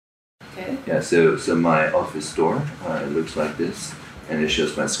Okay. Yeah, so my office door looks like this, and it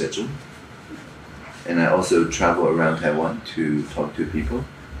shows my schedule. And I also travel around Taiwan to talk to people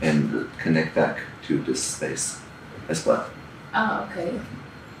and connect back to this space as well. Ah, okay.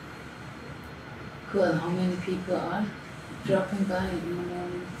 Cool. And how many people are dropping by in the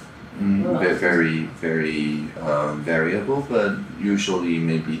morning? Very, very variable, but usually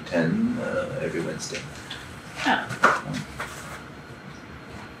maybe 10 every Wednesday. Ah.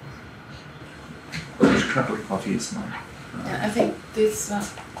 Which cup of coffee is mine? I think this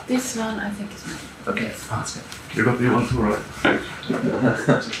one I think is mine. Okay, Yes. that's it. You want two, right?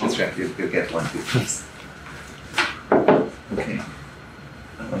 That's right, you get one too, please. Okay.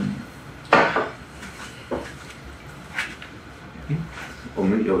 我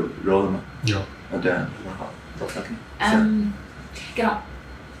们有roll 吗？有。对啊，很好。Okay. Genau.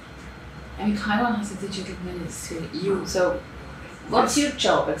 I mean, Taiwan has a digital ministry. So, what's your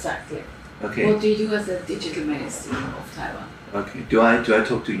job exactly? Okay. What do you do as a digital ministry of Taiwan? Okay. Do I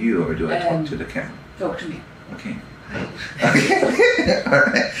talk to you or do I talk to the camera? Talk to me. Okay. Okay. All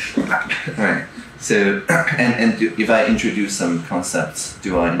right. All right. So, and if I introduce some concepts,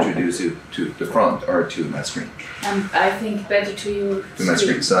 do I introduce you to the front or to my screen? I think better to your To my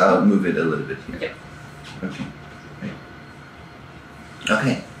screen. So I'll move it a little bit here. Okay. Okay. Right.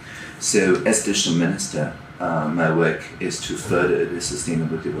 Okay. So as digital minister, my work is to further the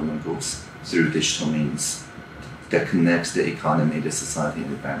sustainable development goals through digital means that connects the economy, the society, and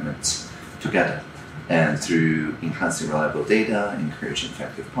the environment together. And through enhancing reliable data, encouraging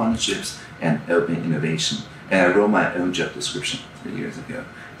effective partnerships, and open innovation. And I wrote my own job description 3 years ago.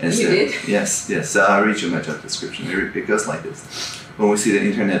 And You did? Yes. So I'll read you my job description. It goes like this. When we see the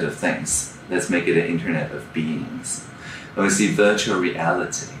Internet of Things, let's make it an Internet of Beings. When we see virtual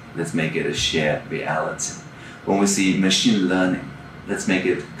reality, let's make it a shared reality. When we see machine learning, let's make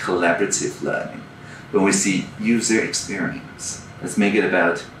it collaborative learning. When we see user experience, let's make it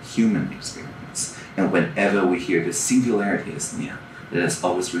about human experience. And whenever we hear the singularity is near, let us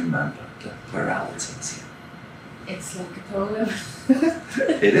always remember the plurality is here. It's like a poem.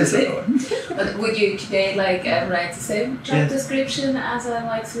 It is a poem. But would you today write the same job description as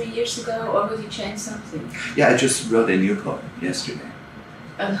 3 years ago, or would you change something? Yeah, I just wrote a new poem yesterday.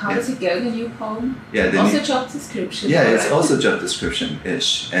 And how does it go, the new poem? Yeah, also job description. Yeah, right? it's also job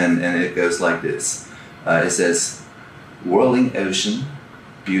description-ish, and it goes like this. It says, whirling ocean,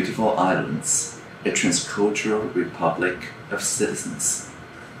 beautiful islands, a transcultural republic of citizens.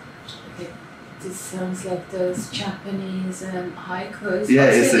 Okay. This sounds like those Japanese haikus. Yeah,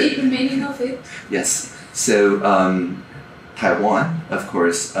 What's the deeper meaning of it? Yes. So Taiwan, of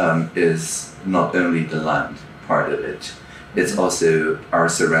course, is not only the land part of it. It's also our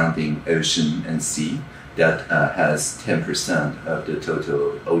surrounding ocean and sea that has 10% of the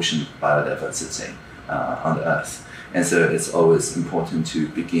total ocean biodiversity on the Earth. And so it's always important to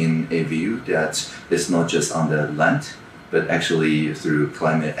begin a view that it's not just on the land, but actually through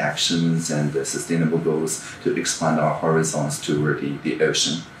climate actions and the sustainable goals to expand our horizons toward the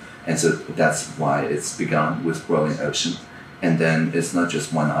ocean. And so that's why it's begun with growing ocean. And then it's not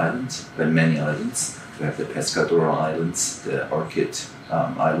just one island, but many islands. We have the Pescador Islands, the Orchid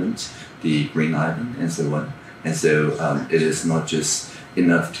Island, the Green Island, and so on. And so it is not just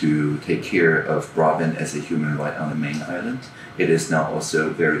enough to take care of broadband as a human right on the main island. It is now also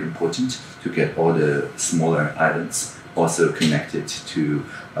very important to get all the smaller islands also connected to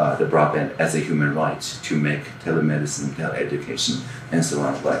the broadband as a human right to make telemedicine, teleeducation, and so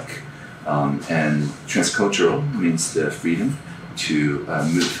on and transcultural means the freedom to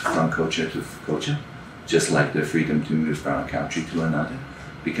move from culture to culture, just like the freedom to move from a country to another.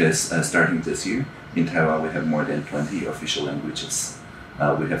 Because starting this year, in Taiwan we have more than 20 official languages.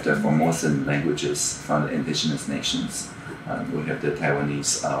 We have the Formosan languages from the indigenous nations. We have the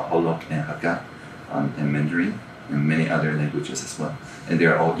Taiwanese Holok and Hakka and Mandarin and many other languages as well. And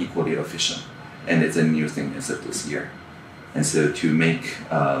they're all equally official. And it's a new thing as of this year. And so to make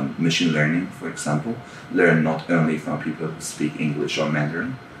machine learning, for example, learn not only from people who speak English or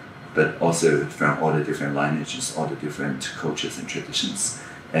Mandarin, but also from all the different lineages, all the different cultures and traditions,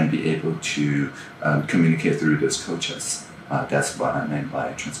 and be able to communicate through those cultures. That's what I meant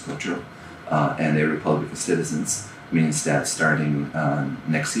by transcultural. And a republic of citizens means that starting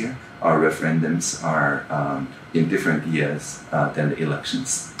next year, our referendums are in different years than the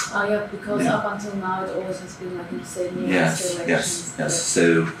elections. Oh yeah, because up until now it always has been in the same year as the elections. Yes.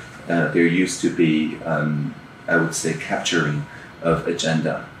 So there used to be, I would say, capturing of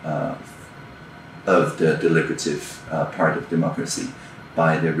agenda of the deliberative part of democracy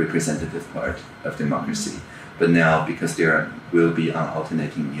by the representative part of democracy. But now, because there will be on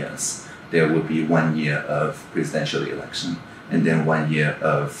alternating years, there will be 1 year of presidential election, and then 1 year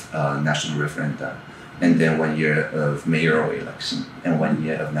of national referenda, and then 1 year of mayoral election, and 1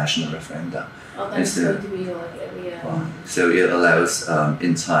 year of national referenda. Oh, that's going to be like every year. So it allows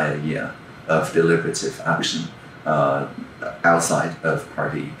entire year of deliberative action outside of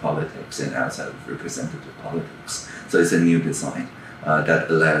party politics and outside of representative politics. So it's a new design that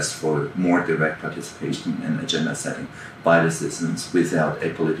allows for more direct participation in agenda setting by the citizens without a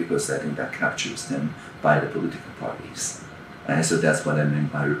political setting that captures them by the political parties. And so that's what I mean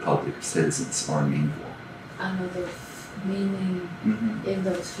by Republic of Citizens or meaningful. Another meaning in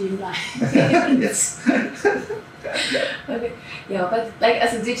those few lines. Yes. Okay. Yeah, but like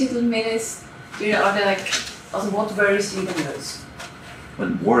as a digital minister, are there like also what worries you the most?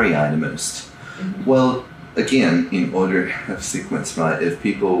 What worry I the most? Well, again, in order of sequence, right? If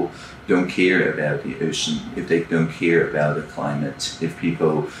people don't care about the ocean, if they don't care about the climate, if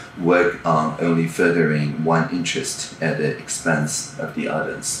people work on only furthering one interest at the expense of the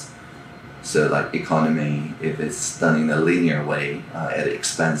others, so like economy, if it's done in a linear way at the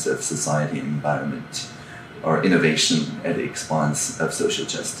expense of society and environment, or innovation at the expense of social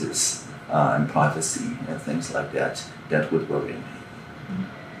justice and privacy and things like that, that would worry me.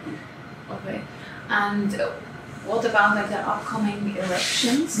 Okay. And what about like the upcoming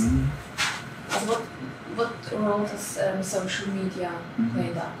elections? What role does social media play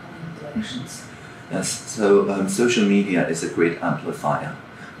in the upcoming elections? Yes, so social media is a great amplifier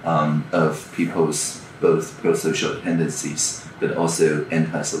of people's both pro-social tendencies, but also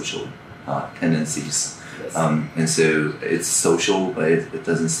anti-social tendencies. Yes. And so it's social, but it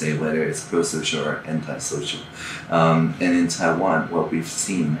doesn't say whether it's pro-social or anti-social. And in Taiwan, what we've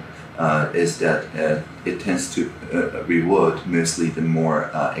seen is that it tends to reward mostly the more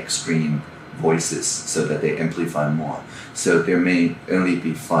extreme voices so that they amplify more. So there may only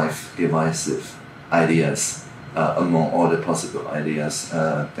be 5 divisive ideas among all the possible ideas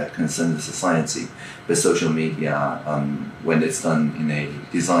that concern the society. But social media, when it's done in a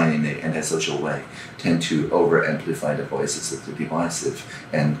design in an antisocial way, tend to over-amplify the voices of the divisive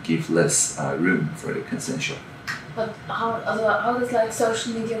and give less room for the consensual. But how does like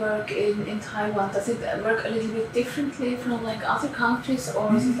social media work in Taiwan? Does it work a little bit differently from like other countries,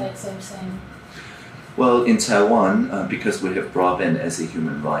 or is it like same? Well, in Taiwan, because we have broadband as a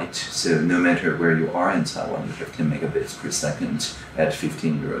human right, so no matter where you are in Taiwan, you have 10 megabits per second at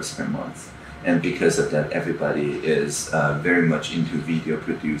 15 euros per month. And because of that, everybody is very much into video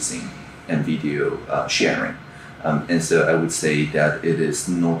producing and video sharing. And so I would say that it is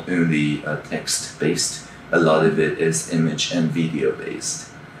not only text-based, a lot of it is image and video based,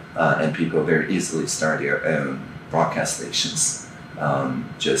 and people very easily start their own broadcast stations,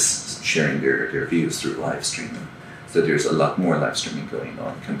 just sharing their views through live streaming. So there's a lot more live streaming going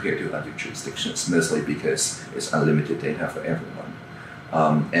on compared to other jurisdictions, mostly because it's unlimited data for everyone.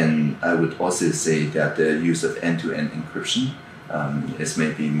 And I would also say that the use of end-to-end encryption is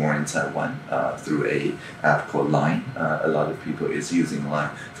maybe more in Taiwan through a app called Line. A lot of people is using Line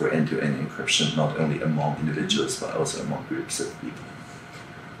for end-to-end encryption, not only among individuals but also among groups of people.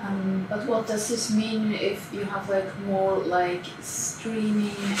 But what does this mean if you have like more like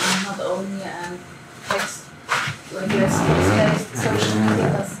streaming and not only text, like text-based social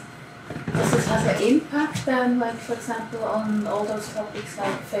media? Does this have an impact then, like for example, on all those topics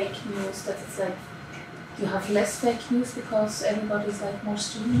like fake news? That it's like you have less fake news because everybody's like more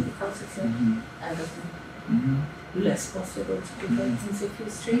streaming, because it's like I don't know, less possible to do, for instance, if you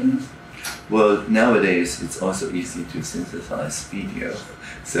stream. Well, nowadays it's also easy to synthesize video,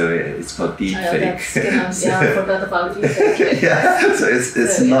 so it's called deepfake. I forgot about deepfake. Yeah, so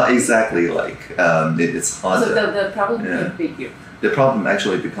it's not exactly like it's harder. So the problem became bigger. The problem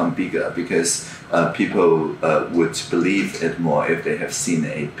actually become bigger because people would believe it more if they have seen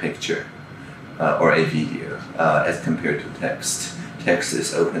a picture or a video as compared to text. Text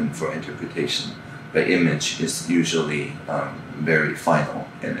is open for interpretation, but image is usually very final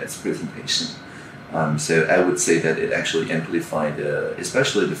in its presentation. So I would say that it actually amplified,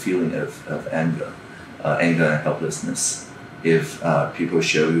 especially the feeling of anger and helplessness. If people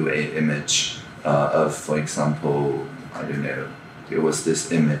show you an image of, for example, I don't know, there was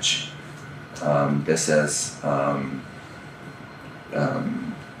this image that says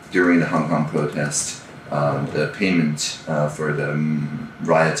during the Hong Kong protest, the payment for the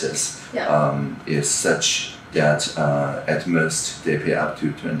rioters is such that at most they pay up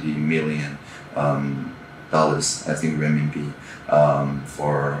to $20 million, I think renminbi,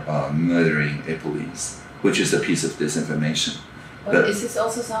 for murdering a police, which is a piece of disinformation. But is this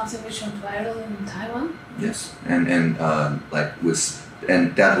also something which went viral in Taiwan? Yes, and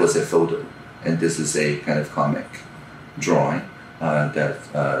that was a photo, and this is a kind of comic drawing that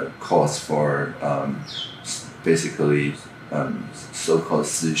calls for basically so-called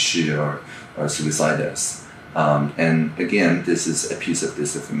死士 or suicides. And again, this is a piece of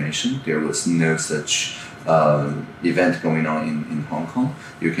disinformation. There was no such event going on in Hong Kong.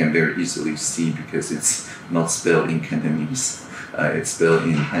 You can very easily see because it's not spelled in Cantonese. It's spelled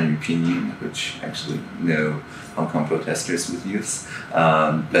in Hanyu Pinyin, which actually no Hong Kong protesters would use.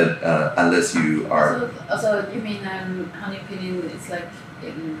 But unless you are... Also you mean Hanyu Pinyin is like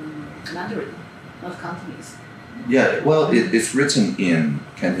in Mandarin, not Cantonese? Yeah, well, it's written in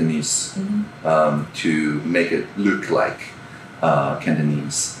Cantonese to make it look like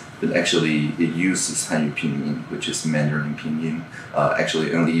Cantonese. But actually, it uses Hanyu Pinyin, which is Mandarin Pinyin,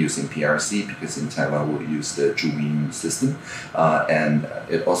 actually only used in PRC because in Taiwan we'll use the Zhuyin system. And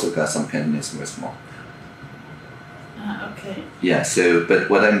it also got some Cantonese words more. Okay. Yeah, so, but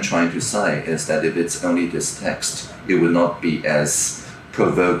what I'm trying to say is that if it's only this text, it will not be as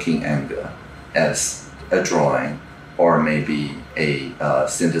provoking anger as a drawing or maybe a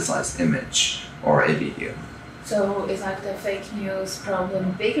synthesized image or a video. So is like the fake news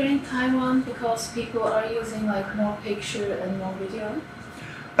problem bigger in Taiwan because people are using like more picture and more video?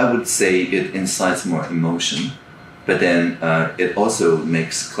 I would say it incites more emotion, but then it also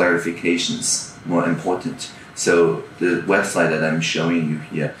makes clarifications more important. So the website that I'm showing you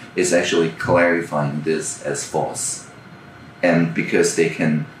here is actually clarifying this as false. And because they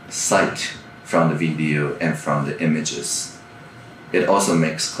can cite from the video and from the images, it also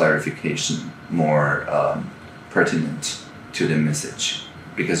makes clarification more pertinent to the message,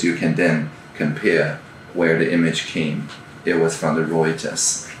 because you can then compare where the image came. It was from the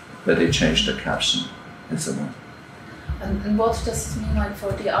Reuters, but they changed the caption and so on. And what does this mean like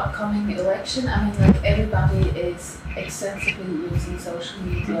for the upcoming election? I mean, like everybody is extensively using social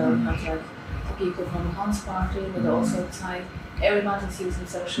media. We have like the people from the Hans Party, but also outside, everybody's using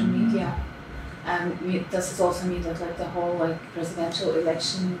social media. And does this also mean that like the whole like presidential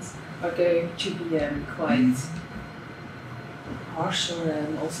elections are going to be quite harsh or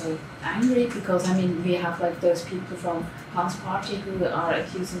also angry? Because I mean we have like those people from Hans Party who are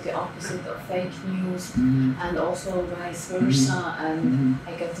accusing the opposite of fake news, and also vice versa, and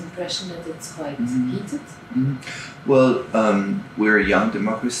I get the impression that it's quite heated. Well, we're a young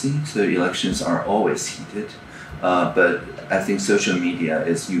democracy, so elections are always heated. But I think social media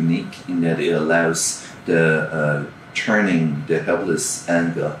is unique in that it allows the turning the helpless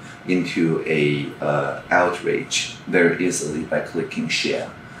anger into a outrage very easily by clicking share.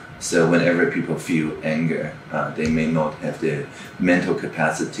 So whenever people feel anger, they may not have the mental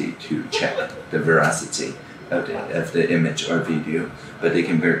capacity to check the veracity of the image or video, but they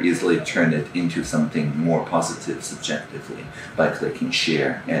can very easily turn it into something more positive subjectively by clicking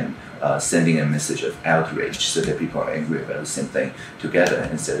share and sending a message of outrage so that people are angry about the same thing together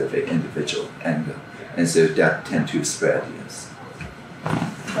instead of an individual anger. And so that tend to spread, yes.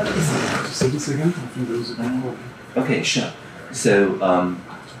 Say this again? I think there was a bit. Okay, sure. So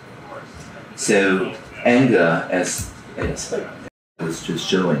anger, as I was just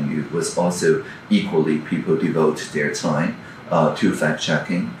showing you, was also equally people devote their time to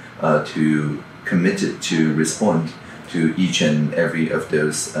fact-checking, to committed to respond to each and every of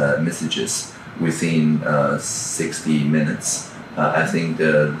those messages within 60 minutes. I think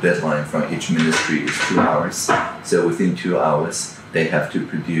the deadline from each ministry is 2 hours. So within 2 hours, they have to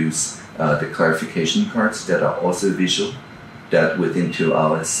produce the clarification cards that are also visual, that within 2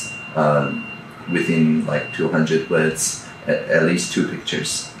 hours, within like 200 words, at least 2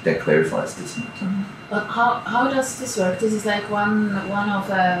 pictures that clarifies this matter. But how does this work? This is like one of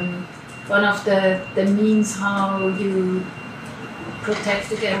the means how you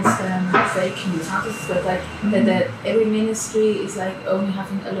protect against fake news. How does it work? Like that every ministry is like only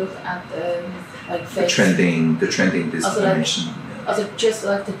having a look at like fake the trending disinformation. Also just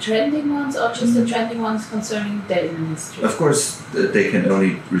like the trending ones, or just the trending ones concerning their ministry? Of course, they can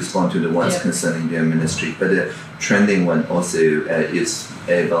only respond to the ones concerning their ministry, but the trending one also is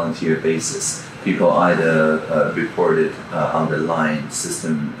a volunteer basis. People either report it on the line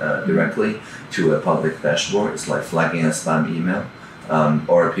system directly to a public dashboard. It's like flagging a spam email.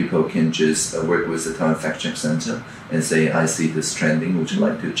 Or people can just work with the Taiwan Fact Check Center and say, I see this trending, would you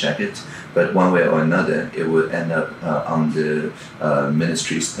like to check it? But one way or another, it will end up on the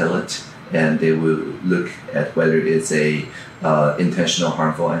ministry's palette, and they will look at whether it's a intentional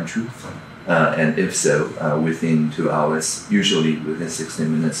harmful untruth. And if so, within 2 hours, usually within 60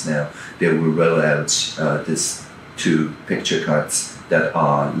 minutes now, they will roll out this to picture cards that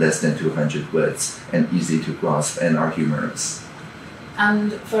are less than 200 words and easy to grasp and are humorous.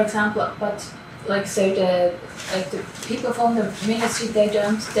 And for example, but like so the people from the ministry, they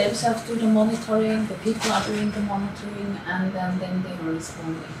don't themselves do the monitoring, the people are doing the monitoring, and then they are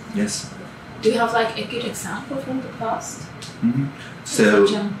responding. Yes. Do you have like a good example from the past? Mm-hmm. So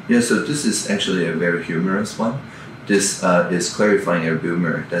this is actually a very humorous one. This is clarifying a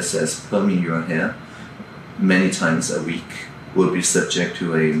rumor that says perming your hair many times a week will be subject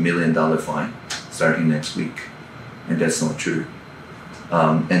to $1 million fine starting next week, and that's not true.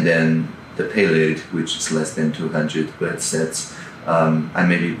 And then the payload, which is less than 200 words, says, I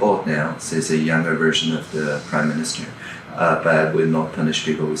may be bored now, says a younger version of the Prime Minister, but I will not punish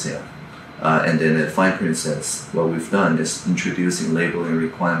people with hair. And then the fine print says, what we've done is introducing labeling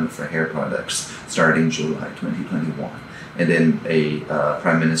requirement for hair products starting July 2021. And then a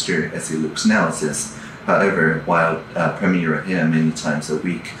Prime Minister, as he looks now, says, however, while perming your hair many times a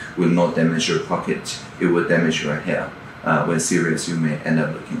week will not damage your pocket, it will damage your hair. When serious, you may end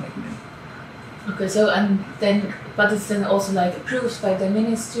up looking like me. Okay, so and then, but it's then also like approved by the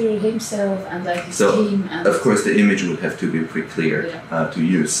minister himself and like his team. And of course, the image would have to be pretty clear to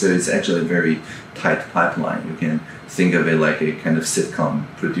use. So it's actually a very tight pipeline. You can think of it like a kind of sitcom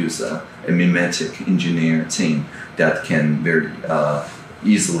producer, a mimetic engineer team that can very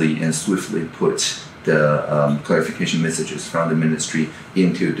easily and swiftly put the clarification messages from the ministry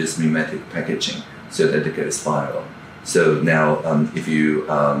into this mimetic packaging so that it goes viral. So now, if you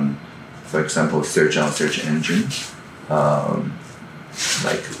for example, search on search engine,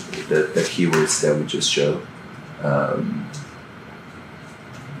 like the keywords that we just showed,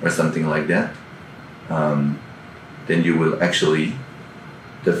 or something like that, then you will actually,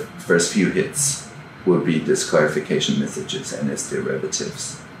 the first few hits will be this clarification messages and its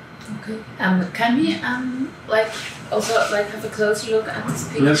derivatives. Okay. Can we like also like have a closer look at this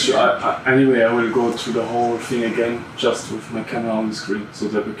picture? Yes, sure. Anyway, I will go through the whole thing again, just with my camera on the screen, so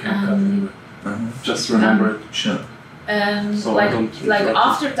that we can cut anyway. Just remember it. Sure. So like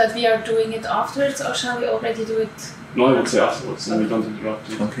after that, we are doing it afterwards, or shall we already do it? No, I would say afterwards, and we don't interrupt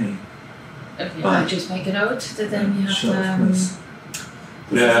you. Okay. Okay. I just make a note that then we have. Sure, of course.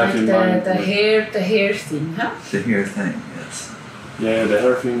 Like the hair thing, huh? The hair thing, yes. Yeah, the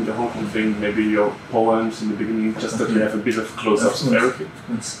hair thing, the Hong Kong thing, maybe your poems in the beginning, just that we have a bit of close-ups of everything.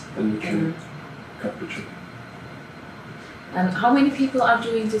 And we can cut between. And how many people are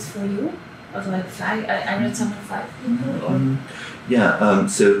doing this for you? Or like 5? I read somewhere 5 people? Or? Yeah,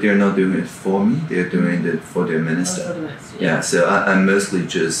 so they're not doing it for me, they're doing it for their minister. For the minister, yeah, so I'm mostly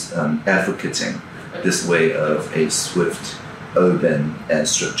just advocating this way of a swift, open, and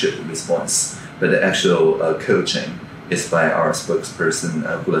structured response. But the actual coaching is by our spokesperson,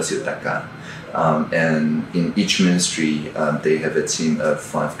 Taka. And in each ministry, they have a team of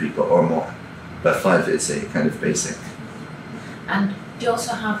 5 people or more. But 5 is a kind of basic. And do you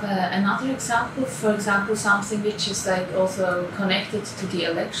also have another example? For example, something which is like also connected to the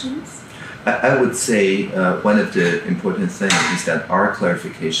elections? I would say one of the important things is that our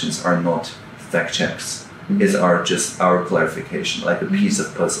clarifications are not fact checks. It's just our clarification, like a piece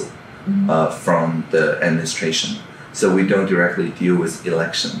of puzzle from the administration. So we don't directly deal with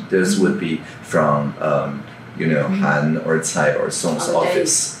election. Those would be from, Han or Tsai or Song's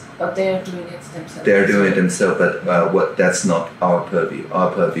office. But they are doing it themselves. They are doing it themselves, but that's not our purview.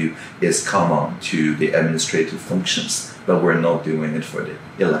 Our purview is common to the administrative functions, but we're not doing it for the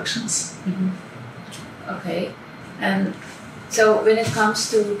elections. Okay, and so when it comes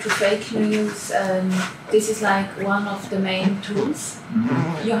to fake news, this is like one of the main tools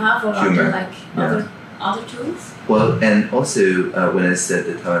you have, or are there like other tools? Well, and also when I said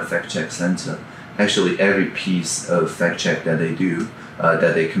the Taiwan Fact Check Center, actually every piece of fact check that they do,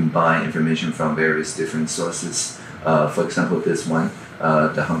 that they combine information from various different sources. For example, this one,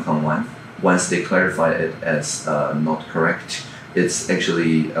 the Hong Kong one, once they clarify it as not correct, it's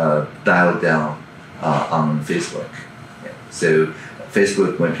actually dialed down on Facebook. Yeah. So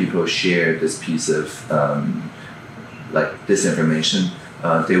Facebook, when people share this piece of like disinformation,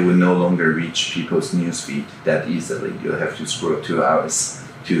 they will no longer reach people's newsfeed that easily. You'll have to scroll 2 hours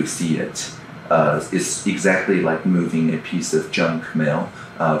to see it. It's exactly like moving a piece of junk mail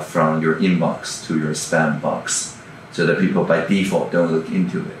from your inbox to your spam box, so that people by default don't look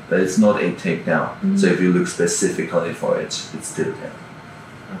into it. But it's not a takedown. So if you look specifically for it, it's still there.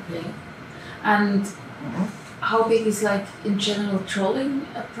 Okay. And how big is like in general trolling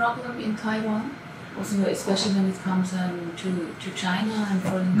a problem in Taiwan? Also, especially when it comes to China and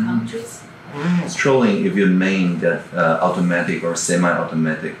foreign countries. Trolling, if you mean that automatic or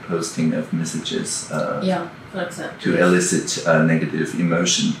semi-automatic posting of messages for example, to elicit negative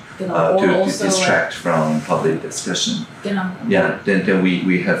emotion, Genau. to distract from public discussion. Genau. Yeah, then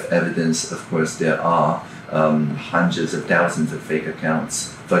we have evidence, of course, there are hundreds of thousands of fake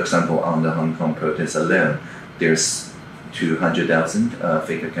accounts. For example, on the Hong Kong protests alone, there's 200,000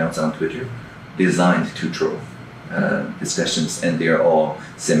 fake accounts on Twitter designed to troll discussions, and they are all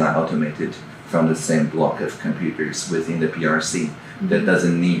semi-automated from the same block of computers within the PRC that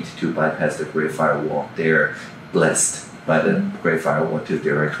doesn't need to bypass the Great Firewall. They're blessed by the Great Firewall to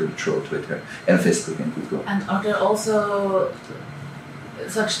directly troll Twitter and Facebook and Google. And are there also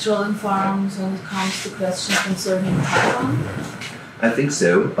such trolling forums when it comes to questions concerning Taiwan? I think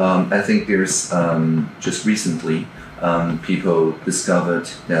so. I think there's just recently people discovered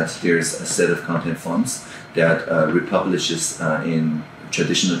that there's a set of content forms that republishes in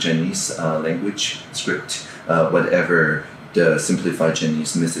traditional Chinese language script whatever the simplified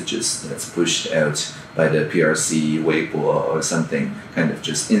Chinese messages that's pushed out by the PRC, Weibo or something kind of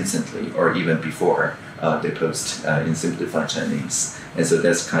just instantly or even before they post in simplified Chinese. And so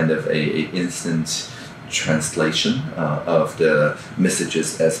that's kind of a instant translation of the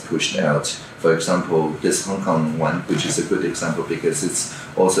messages as pushed out. For example, this Hong Kong one, which is a good example because it's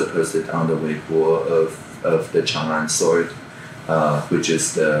also posted on the Weibo of the Chang'an Sword, which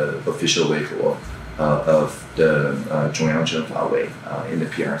is the official Weibo of the Zhongyang Zhenhua Wei in the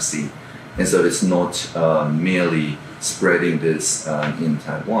PRC. And so it's not merely spreading this in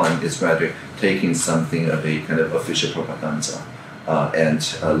Taiwan, it's rather taking something of a kind of official propaganda and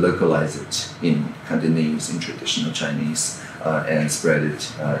localize it in Cantonese, in traditional Chinese, and spread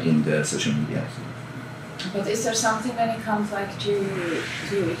it in the social media. But is there something when it comes like to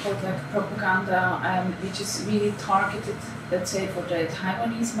called like propaganda which is really targeted, let's say, for the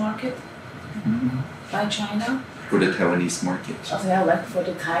Taiwanese market by China? For the Taiwanese market. Oh, yeah, like for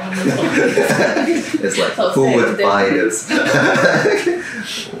the Taiwanese market. It's like, who would buy this?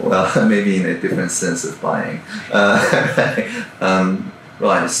 Well, maybe in a different sense of buying.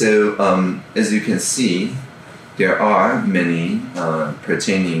 Right, so as you can see, there are many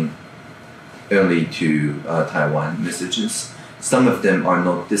pertaining only to Taiwan messages. Some of them are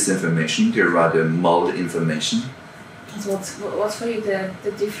not disinformation, they're rather malinformation. So what's for you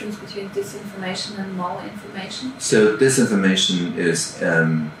the difference between disinformation and malinformation? So disinformation is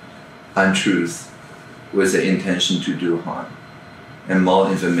untruth with the intention to do harm. And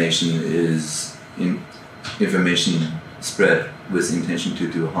malinformation is information spread with intention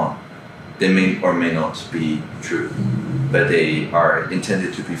to do harm. They may or may not be true, but they are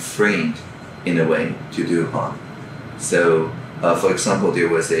intended to be framed in a way to do harm. So, for example, there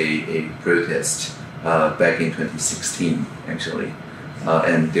was a protest back in 2016, actually,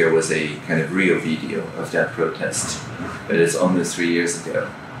 and there was a kind of real video of that protest, but it's almost 3 years ago.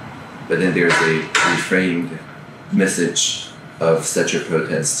 But then there's a reframed message of such a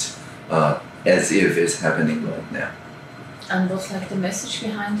protest as if it's happening right now. And what's like the message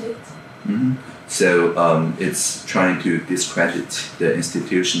behind it? Mm-hmm. So it's trying to discredit the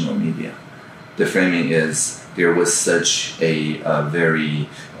institutional media. The framing is there was such a very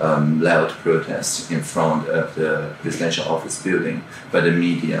loud protest in front of the presidential office building, but the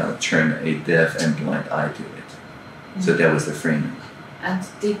media turned a deaf and blind eye to it. Mm-hmm. So that was the framing. And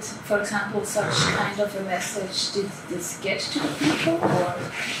did, for example, such kind of a message, did this get to the people or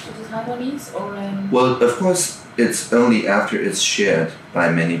to the Taiwanese? Or, Well, of course, it's only after it's shared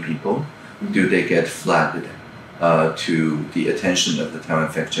by many people do they get flagged to the attention of the Taiwan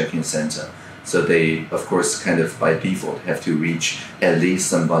Fact-Checking Center. So they, of course, kind of by default have to reach at least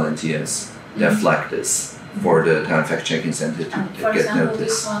some volunteers that flag this for the Taiwan Fact-Checking Center to for get example, notice.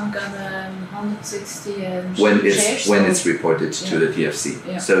 This one got 160 when shares, it's reported to the TFC.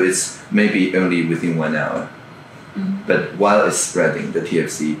 Yeah. So it's maybe only within 1 hour. Mm-hmm. But while it's spreading, the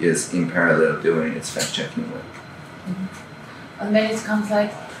TFC is in parallel doing its fact-checking work. Mm-hmm. And when it comes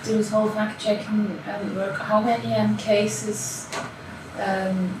like to this whole fact-checking work, how many cases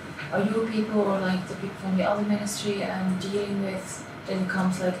are you people or like the people from the other ministry dealing with when it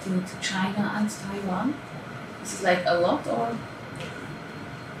comes like to China and Taiwan? Is it like a lot or?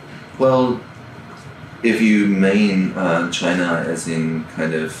 Well, if you mean China as in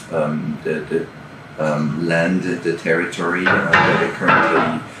kind of the land, the territory that they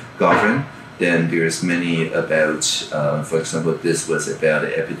currently govern, then there's many about, for example, this was about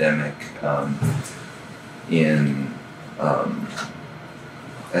an epidemic in,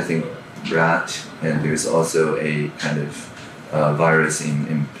 I think, rat, and there's also a kind of virus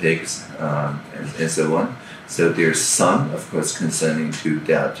in pigs and so on. So there's some, of course, concerning to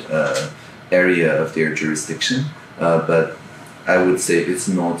that area of their jurisdiction, but I would say it's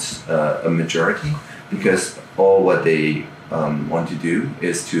not a majority, because all what they want to do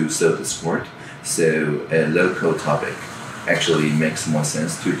is to sow discord. So a local topic actually makes more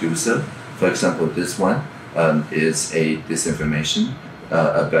sense to do so. For example, this one is a disinformation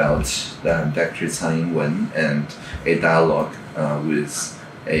about Dr. Tsai Ing-wen and a dialogue with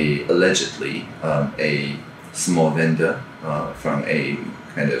allegedly a small vendor from a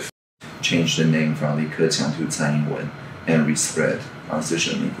kind of changed the name from Li Keqiang to Tsai Ing-wen and respread on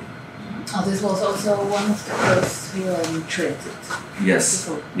social media. Oh, this was also one of the posts who trended. Yes,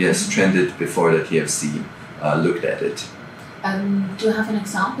 before. yes, trended before the TFC looked at it. Do you have an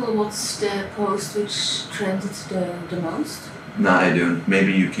example? What's the post which trended the most? No, I don't.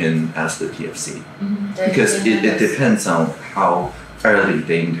 Maybe you can ask the TFC. Mm-hmm. Because it depends on how early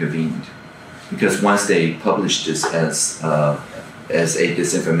they intervened. Because once they published this as a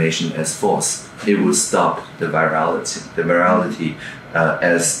disinformation as false, it will stop the virality. The virality,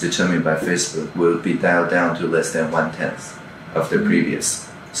 as determined by Facebook, will be dialed down to less than 1/10 of the previous.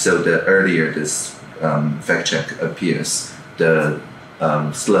 So the earlier this fact check appears, the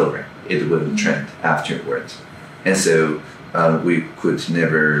slower it will trend afterward. And so we could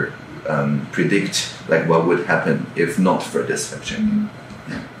never predict like what would happen if not for this fact checking.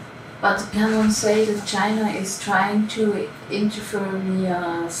 Mm-hmm. But can one say that China is trying to interfere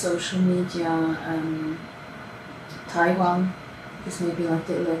via social media Taiwan? Is maybe like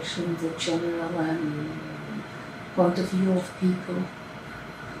the election, the general point of view of people?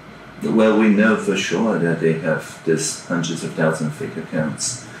 Well, we know for sure that they have this hundreds of thousands of fake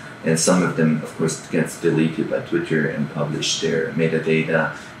accounts. And some of them, of course, gets deleted by Twitter and publish their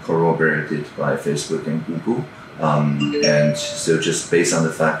metadata corroborated by Facebook and Google. And so just based on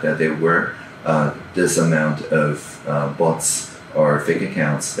the fact that there were this amount of bots or fake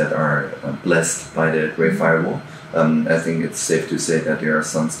accounts that are blessed by the Great Firewall, I think it's safe to say that there are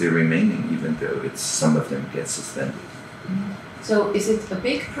some still remaining, even though some of them get suspended. Mm-hmm. So is it a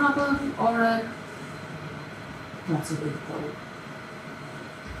big problem or not so big problem?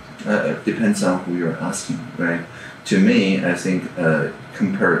 It depends on who you're asking, right? To me, I think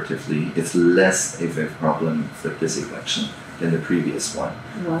comparatively, it's less of a problem for this election than the previous one.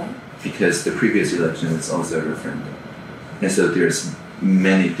 Why? Because the previous election is also a referendum. And so there's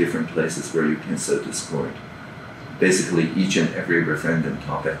many different places where you can sow discord. Basically, each and every referendum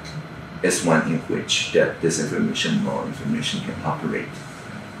topic is one in which that disinformation or information can operate.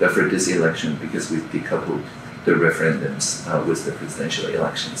 But for this election, because we've decoupled the referendums with the presidential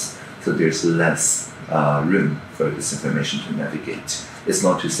elections, so there's less room for disinformation to navigate. It's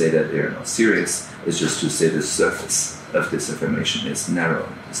not to say that they're not serious, it's just to say the surface of disinformation is narrow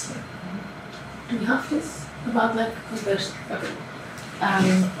this time. Do you have this about like conversion? Okay. I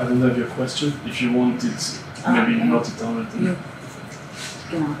don't have your question. If you want it, maybe okay. note it down. Yeah.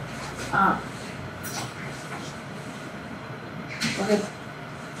 Genau. Okay.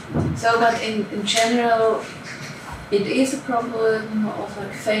 So, but in general, it is a problem of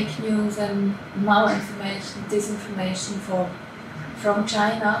like fake news and malinformation, disinformation from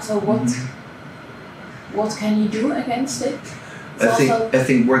China. So what can you do against it? I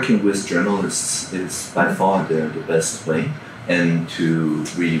think working with journalists is by far the best way, and to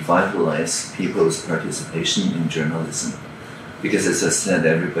revitalize people's participation in journalism. Because as I said,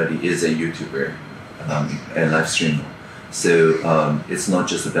 everybody is a YouTuber, a live streamer. So it's not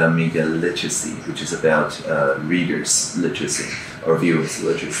just about media literacy, which is about readers' literacy or viewers'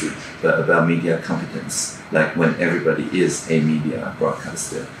 literacy, but about media competence. Like when everybody is a media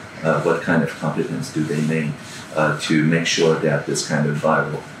broadcaster, what kind of competence do they need to make sure that this kind of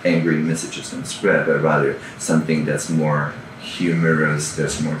viral, angry messages don't spread, but rather something that's more humorous,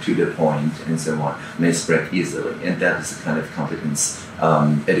 that's more to the point, and so on, may spread easily. And that is the kind of competence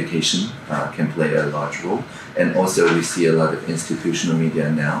education can play a large role. And also we see a lot of institutional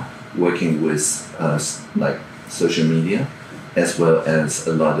media now working with like social media, as well as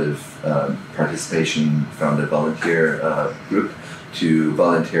a lot of participation from the volunteer group to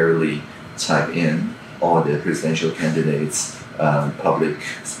voluntarily type in all the presidential candidates' public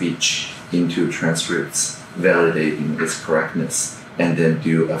speech into transcripts, validating its correctness, and then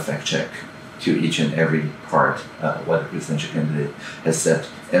do a fact check to each and every part what the presidential candidate has said.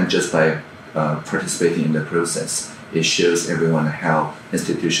 And just by participating in the process, it shows everyone how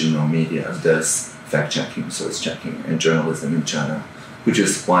institutional media does fact-checking, source checking, and journalism in China, which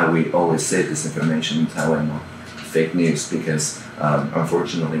is why we always say disinformation in Taiwan, not fake news, because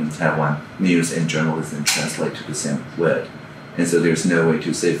unfortunately in Taiwan, news and journalism translate to the same word. And so there's no way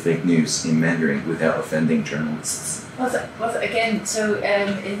to say fake news in Mandarin without offending journalists. Again, so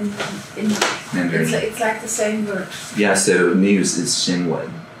in Mandarin. it's like the same word. Yeah, so news is 新闻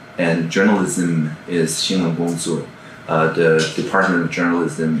and journalism is 新闻工作. The Department of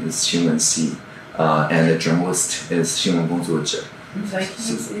Journalism is 新闻系, and the journalist is 新闻工作者. Fake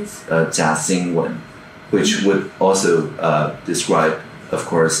news is 假新闻, which would also describe, of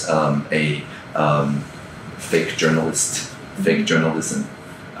course, a fake journalist, fake journalism.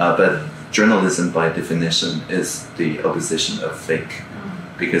 But journalism, by definition, is the opposition of fake,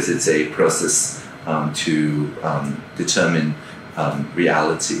 because it's a process to determine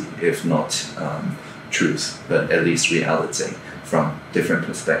reality, if not truth, but at least reality from different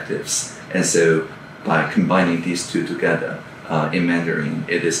perspectives. And so by combining these two together, in Mandarin,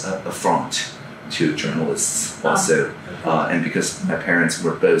 it is an affront to journalists also. And because my parents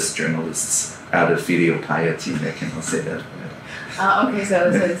were both journalists, out of filial piety, I cannot say that word. Okay,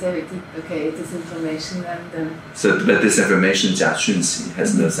 so disinformation and But disinformation, 假讯息,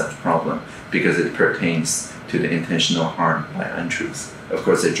 has no such problem because it pertains to the intentional harm by untruth. Of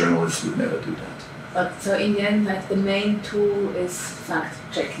course, a journalist would never do that. But so in the end, like the main tool is fact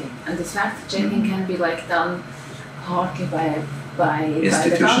checking, and this fact checking can be like done partly by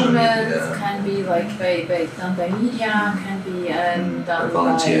the government, can be like done by media, can be done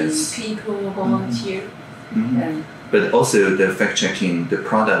volunteers. by people, volunteer. But also the fact-checking, the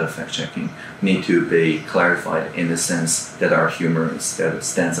product of fact-checking need to be clarified in the sense that are humorous, that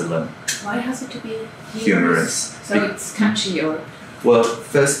stands alone. Why has it to be Humorous. So it's catchy or? Well,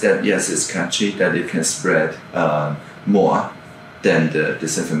 first that yes, it's catchy, that it can spread more than the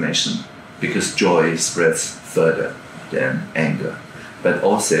disinformation, because joy spreads further than anger. But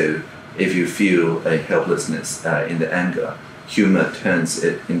also, if you feel a helplessness in the anger, humor turns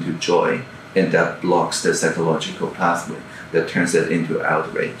it into joy, and that blocks the psychological pathway that turns it into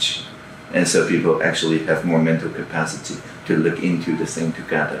outrage. And so people actually have more mental capacity to look into the thing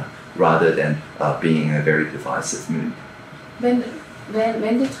together rather than being in a very divisive mood.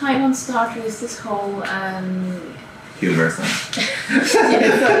 When did Taiwan start with this whole humor thing?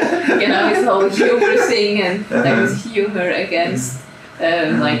 This whole humor thing, and there was humor against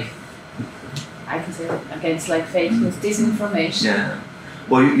like I can say against like fake news, disinformation. Yeah.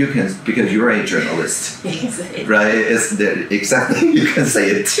 Well, you can, because you're a journalist, you can say it. Right? Exactly, you can say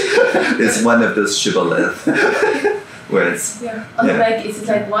it. It's one of those shibboleth words. Yeah. Like, is it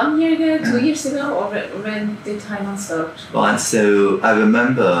like 1 year ago, 2 years ago, or when did Taiwan start? Well, so I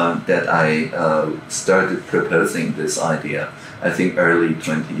remember that I started proposing this idea, I think early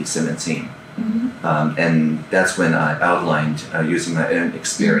 2017. And that's when I outlined, using my own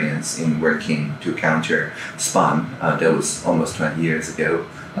experience in working to counter spam, that was almost 20 years ago.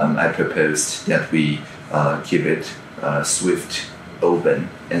 I proposed that we keep it swift, open,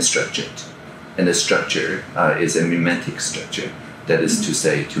 and structured. And the structure is a mimetic structure, that is to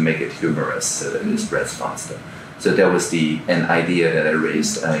say, to make it humorous so that it spreads faster. So that was an idea that I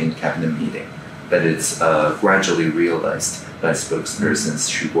raised in cabinet meeting. But it's gradually realized by spokespersons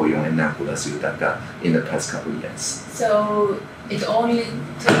Xu Guoyong and Nakula Sudaka in the past couple of years. So it only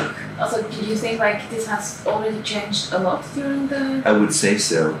took. Also, do you think like this has already changed a lot during the? I would say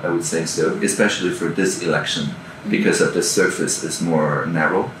so. Especially for this election, because of the surface is more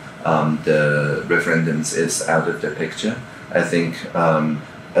narrow. The referendums is out of the picture. I think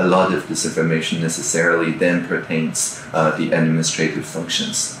a lot of disinformation necessarily then pertains the administrative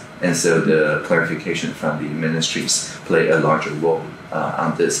functions. And so the clarification from the ministries play a larger role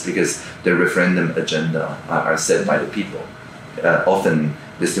on this, because the referendum agenda are set by the people. Often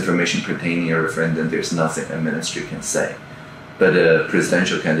disinformation pertaining a referendum, there's nothing a ministry can say. But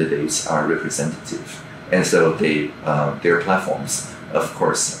presidential candidates are representative. And so their platforms, of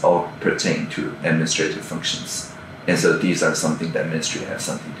course, all pertain to administrative functions. And so these are something that ministry have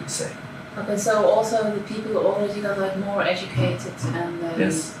something to say. Okay, so also the people already got like more educated and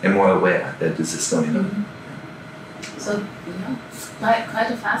yes, and more aware that this is going on. So quite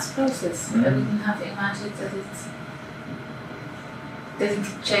a fast process. I wouldn't have imagined that it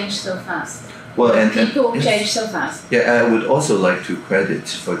changed so fast. Well, and people change so fast. Yeah, I would also like to credit,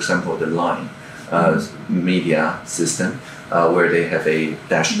 for example, the Line media system, where they have a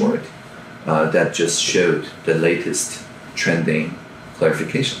dashboard that just showed the latest trending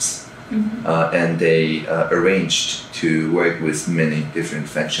clarifications. And they arranged to work with many different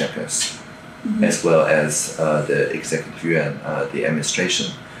fact checkers, as well as the executive yuan, the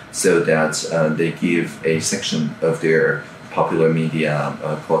administration, so that they give a section of their popular media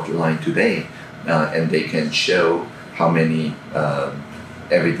called Line Today, and they can show how many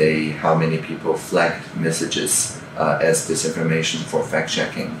every day, how many people flagged messages as disinformation for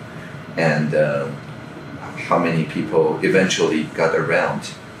fact-checking, and how many people eventually got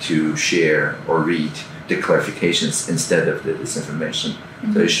around to share or read the clarifications instead of the disinformation.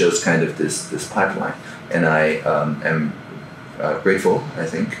 So it shows kind of this pipeline, and I am grateful, I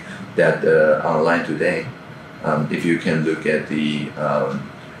think, that online today, if you can look at the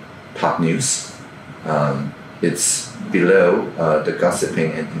top news, it's below the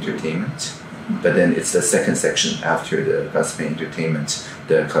gossiping and entertainment, but then it's the second section after the gossiping and entertainment,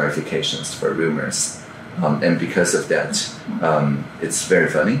 the clarifications for rumors. And because of that, it's very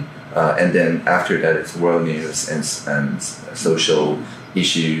funny. And then after that, it's world news and social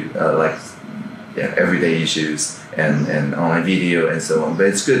issue, everyday issues and online video and so on. But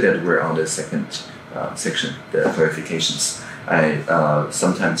it's good that we're on the second section, the clarifications. I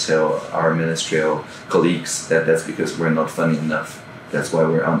sometimes tell our ministerial colleagues that that's because we're not funny enough. That's why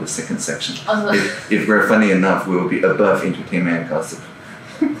we're on the second section. If we're funny enough, we will be above entertainment and gossip.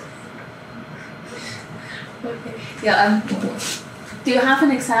 Okay. Yeah. Do you have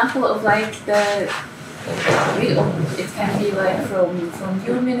an example of like it can be like from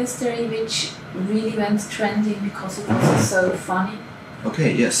your ministry which really went trending because it was so funny?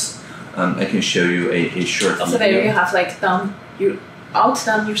 Okay. Yes. I can show you a short video. Also where you have like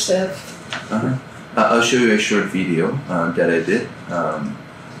outdone yourself. I'll show you a short video that I did.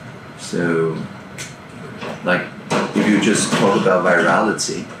 So, like, if you just talk about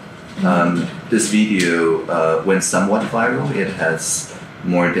virality, this video went somewhat viral. It has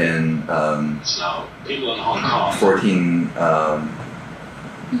more than so people in Hong Kong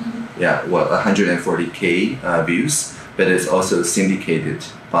 140K views, but it's also syndicated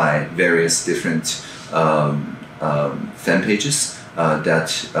by various different fan pages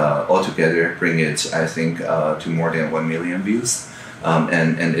that altogether bring it, I think, to more than 1 million views.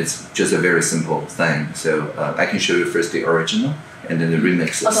 And it's just a very simple thing. So I can show you first the original and then the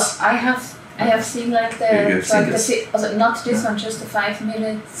remixes. Also, I have seen like not this one, just a 5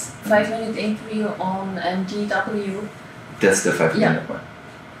 minute interview on DW. That's the 5 minute one.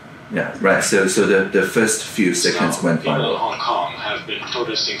 Yeah, right. So the first few seconds went viral. People in Hong Kong have been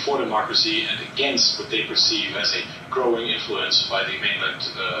protesting for democracy and against what they perceive as a growing influence by the mainland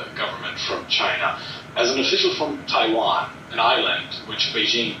government from China. As an official from Taiwan, an island which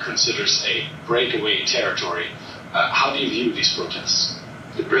Beijing considers a breakaway territory, how do you view these protests?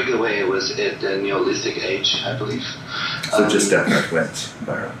 The breakaway was at the Neolithic age, I believe. So just that part went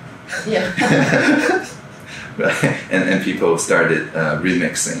viral. Yeah. and people started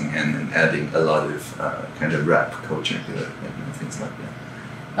remixing and adding a lot of kind of rap culture to it and things like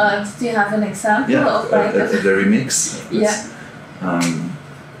that. Do you have an example of like the remix? Yeah.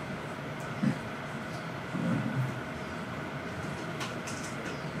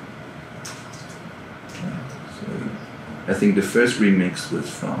 I think the first remix was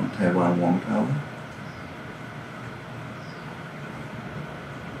from Taiwan One Power.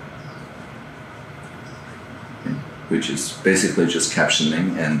 Which is basically just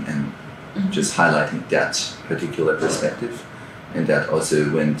captioning and just highlighting that particular perspective. And that also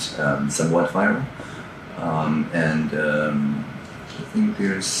went somewhat viral. And I think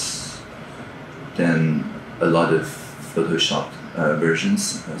there's then a lot of photoshopped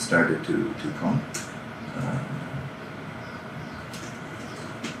versions started to come.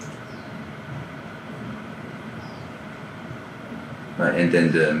 And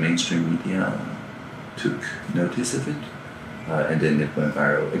then the mainstream media took notice of it, and then it went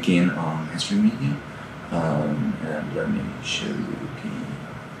viral again on mainstream media. And let me show you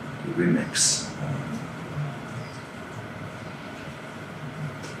the remix.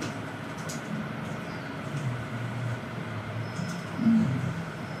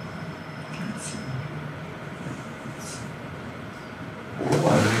 Let's see. A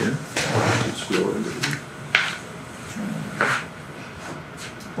while here, to scroll a little bit.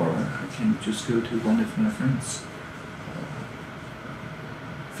 Or I can just go to one of my friends'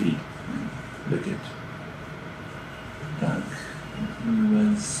 feed and look at Doug. It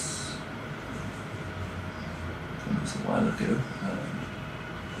was a while ago.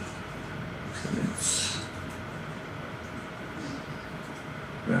 So it's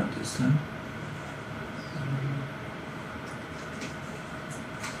around this time.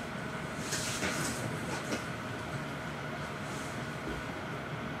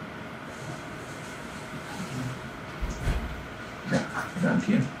 Around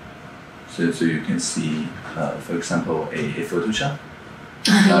here. So you can see, for example, a Photoshop.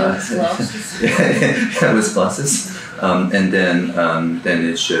 With glasses. And then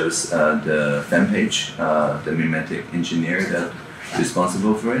it shows the fan page, the mimetic engineer that's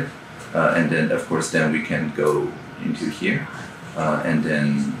responsible for it. And then, of course, then we can go into here and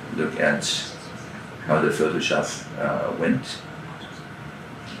then look at how the Photoshop went.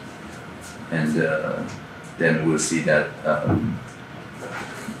 And then we'll see that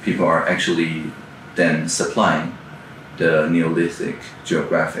people are actually then supplying the Neolithic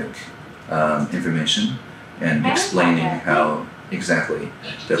geographic information and explaining how exactly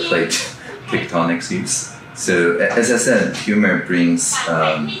the plate tectonics use. So as I said, humor brings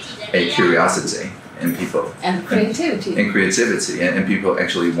a curiosity in people. And creativity. And people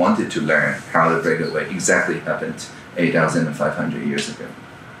actually wanted to learn how the breakaway exactly happened 8,500 years ago.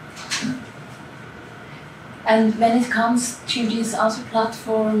 And when it comes to this other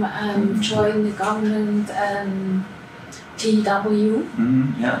platform, join the government, TW,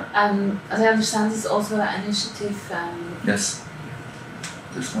 as I understand, it's also an initiative. Yes,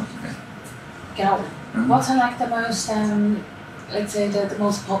 this one. Genau. What are like the most, let's say, the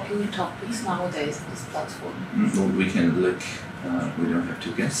most popular topics nowadays on this platform? Well, we can look, we don't have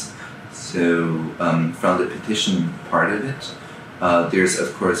to guess. So from the petition part of it, there's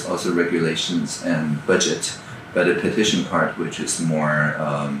of course also regulations and budget, but the petition part, which is more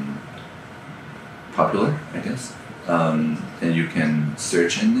popular, I guess, then you can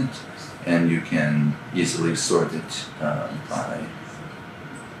search in it and you can easily sort it by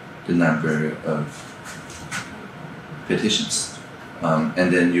the number of petitions.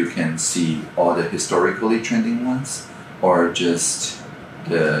 And then you can see all the historically trending ones or just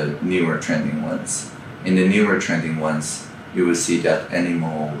the newer trending ones. In the newer trending ones, you will see that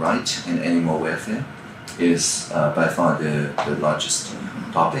animal rights and animal welfare is by far the largest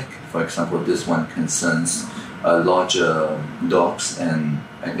topic. For example, this one concerns larger dogs and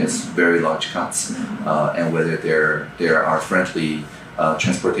I guess very large cats, and whether there are friendly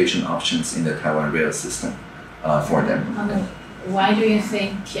transportation options in the Taiwan rail system for them. Why do you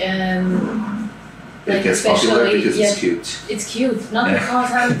think it gets popular because it's cute? It's cute, not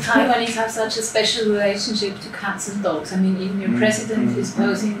because Taiwanese have such a special relationship to cats and dogs. I mean, even your president is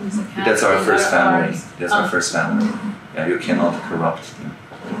posing with a cat. That's our first family. That's our first family. Yeah, you cannot corrupt them,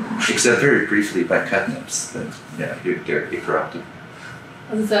 except very briefly by catnips. But yeah, they're incorruptible.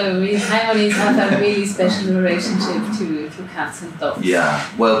 So we Taiwanese have a really special relationship to cats and dogs. Yeah,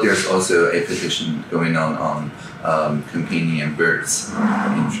 well, there's also a petition going on companion birds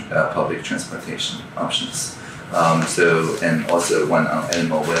in public transportation options. And also one on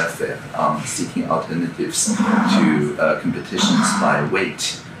animal welfare, seeking alternatives to competitions by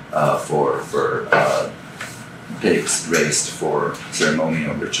weight for pigs raised for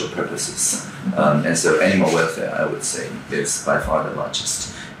ceremonial ritual purposes. And so animal welfare, I would say, is by far the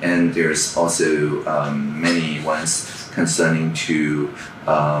largest. And there's also many ones concerning to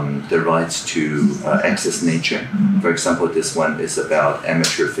the rights to access nature. For example, this one is about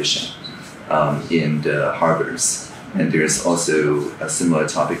amateur fishing in the harbors. And there's also a similar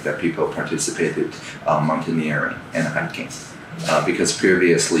topic that people participated mountaineering and hiking. Because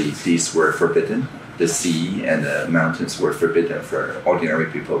previously these were forbidden. The sea and the mountains were forbidden for ordinary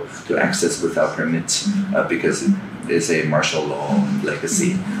people to access without permit because it is a martial law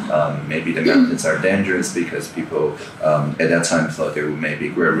legacy. Maybe the mountains are dangerous because people at that time thought there may be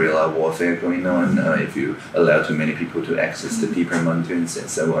guerrilla warfare going on if you allow too many people to access the deeper mountains and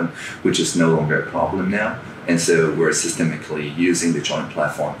so on, which is no longer a problem now. And so we're systemically using the joint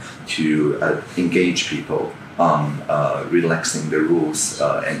platform to engage people on relaxing the rules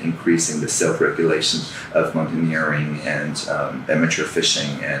and increasing the self-regulation of mountaineering and amateur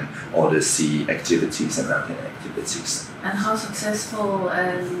fishing and all the sea activities and mountain activities. And how successful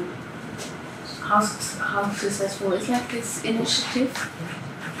is like this initiative?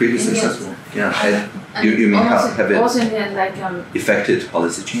 Pretty successful, yeah. And you mean have it also in like affected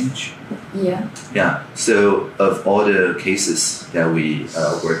policy change? Yeah. Yeah. So of all the cases that we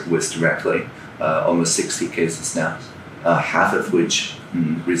work with directly, almost 60 cases now, half of which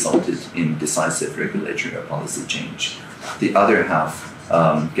resulted in decisive regulatory or policy change. The other half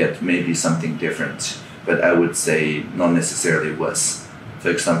get maybe something different, but I would say not necessarily was. For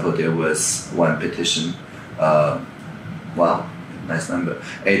example, there was one petition, wow, nice number,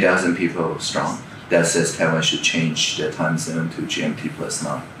 8,000 people strong, that says Taiwan should change the time zone to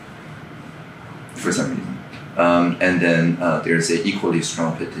GMT+9 for some reason. And then there's an equally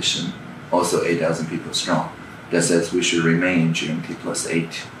strong petition, also 8,000 people strong, that says we should remain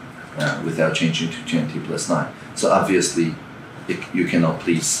GMT+8 without changing to GMT+9. So obviously, you cannot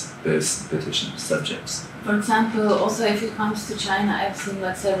please both petition subjects. For example, also if it comes to China, I've seen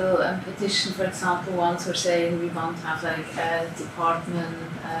like several petitions. For example, ones are saying we want to have like a department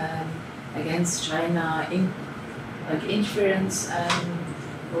against China, like interference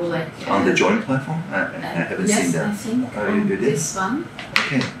or like On the joint platform? I haven't yes, seen that. I think Oh, on you did? this one.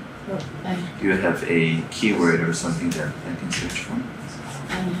 Okay. Or, Do you have a keyword or something that I can search for?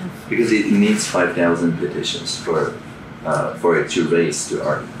 I have. Because it needs 5,000 petitions for it to raise to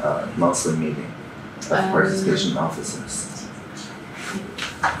our monthly meeting of participation officers.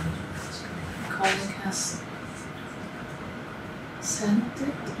 Colleague has sent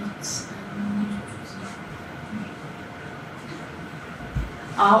it. It's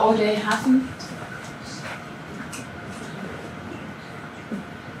or they haven't.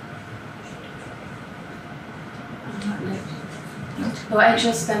 No, I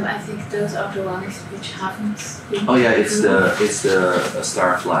just I think those are the ones which haven't been. Oh yeah, it's the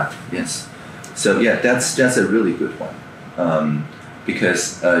star flag. Yes. So yeah, that's a really good one,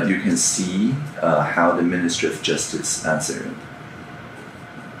 because you can see how the Ministry of Justice answered.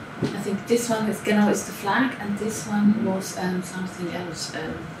 I think this one is the flag, and this one was something else.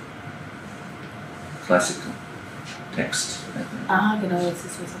 Classical text, I think.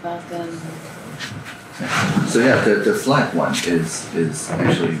 This was about So yeah, the flag one is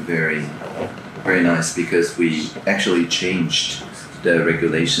actually very, very nice because we actually changed the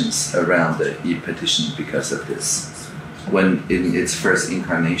regulations around the e-petition because of this. When in its first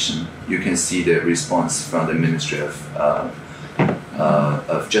incarnation, you can see the response from the Ministry of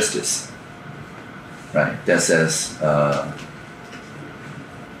Justice, right? That says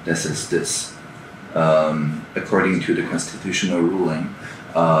this. According to the constitutional ruling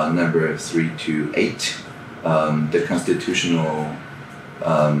number 328, the constitutional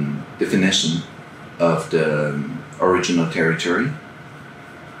definition of the original territory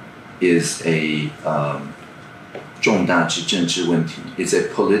is a 重大之政治问题. It's a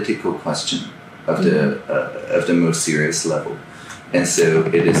political question of the most serious level. And so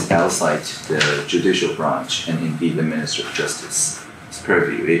it is outside the judicial branch and indeed the Ministry of Justice's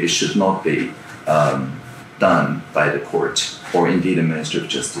purview. It should not be done by the court or indeed the Ministry of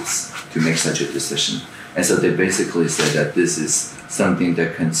Justice to make such a decision. And so they basically say that this is something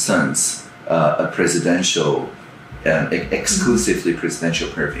that concerns a presidential, exclusively presidential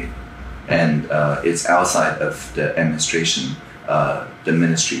purview. And it's outside of the administration, the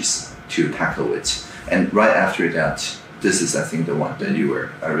ministries to tackle it. And right after that, this is, I think, the one that you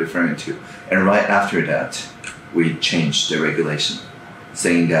were referring to. And right after that, we changed the regulation,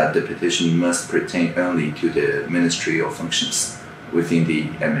 saying that the petition must pertain only to the ministerial functions within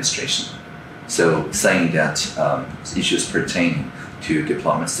the administration. So saying that issues pertaining to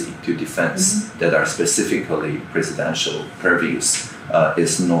diplomacy, to defense, that are specifically presidential purviews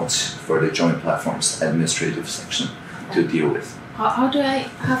is not for the joint platform's administrative section to deal with. How do I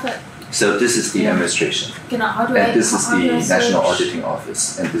have a... So this is the administration. This is the National Auditing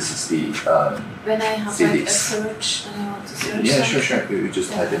Office, and this is the when I have like a search and I want to search yeah, something. sure. You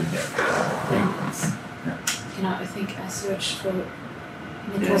just type in here. I think I searched for...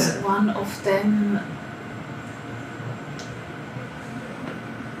 It was one of them...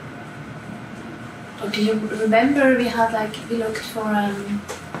 Oh, do you remember we looked for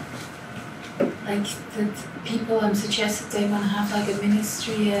like that people suggested they want to have like a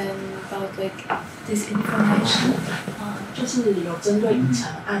ministry about like this information. 就是有针对遗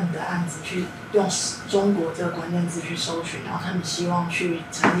产案的案子去用中国这个关键字去搜寻，然后他们希望去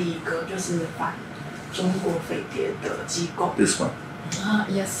成立一个就是反中国匪谍的机构。 This one.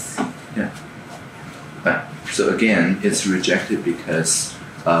 Yes. Yeah. Right. So again, it's rejected because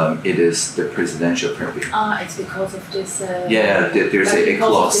it is the presidential purview. It's because of this. There's a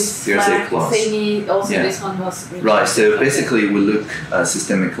clause. There's a clause. Thingy, also, this one was rejected. Right. So basically, we look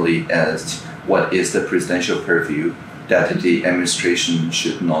systemically at what is the presidential purview that the administration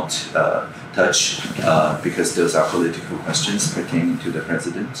should not touch because those are political questions pertaining to the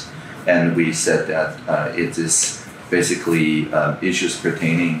president, and we said that it is basically issues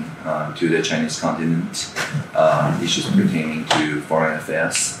pertaining to the Chinese continent, issues pertaining to foreign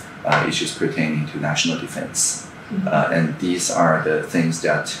affairs, issues pertaining to national defense. And these are the things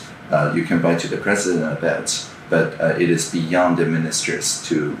that you can write to the president about, but it is beyond the ministers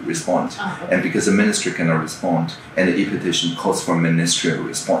to respond. And because the minister cannot respond, and the e-petition calls for ministerial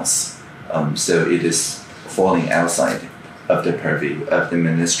response, so it is falling outside of the purview of the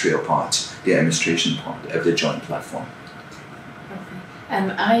ministerial part, the administration part of the joint platform.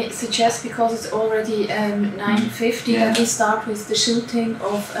 Okay. I suggest, because it's already 9:50, that we start with the shooting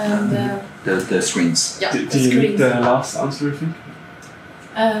of the screens. Yeah, Do you need the last answer, you think?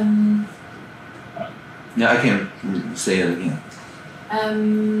 Yeah, I can say it again.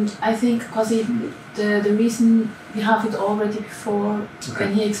 I think because the reason we have it already before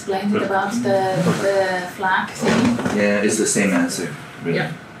when he explained it about the flag thing. Yeah, it's the same answer. really.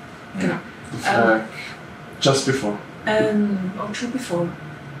 Yeah. Yeah. Just before. Or two before.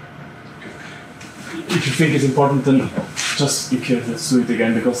 If you think it's important, then just you can just do it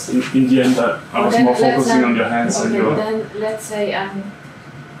again, because in the end I was more focusing on your hands and your... Then let's say,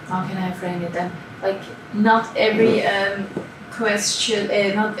 how can I frame it then? Like, not every question,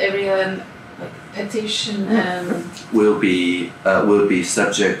 not every petition will be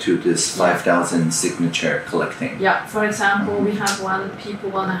subject to this 5,000 signature collecting. Yeah, for example, we have people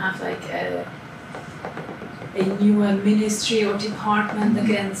wanna have like a new ministry or department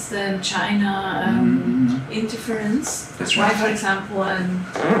against China interference. That's right. Why, for example,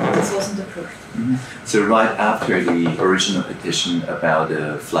 this wasn't approved. So right after the original petition about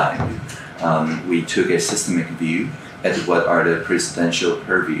the flag, we took a systemic view at what are the presidential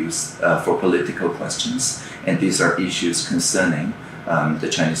purviews for political questions, and these are issues concerning the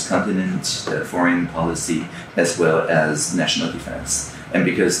Chinese continent, the foreign policy, as well as national defense. And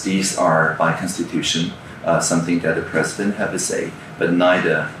because these are by constitution something that the president have a say, but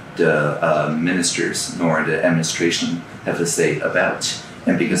neither the ministers nor the administration have a say about.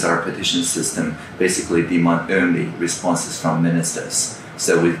 And because our petition system basically demand only responses from ministers,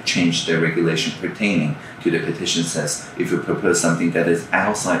 so we've changed the regulation pertaining to the petition says if you propose something that is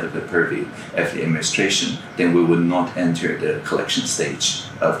outside of the purview of the administration, then we would not enter the collection stage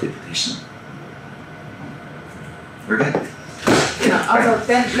of the petition. We're good. Yeah, also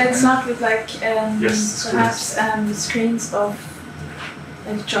then let's start with like perhaps the screens of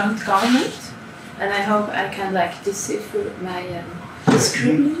like joint government, and I hope I can like decipher my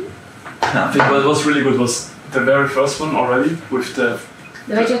scribbling. I think what was really good was the very first one already with the...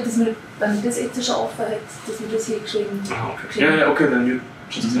 Ja, weet je, het is me, wenn das jetzt schon offen hat, dass wir das hier geschrieben haben. Yeah, okay, then you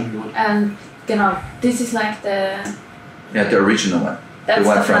just tell me one. And genau, this is like the... Yeah, the original one. That's the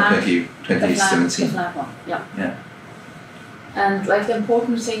one the from flag, 2017. The flag one, yeah. Yeah. And like the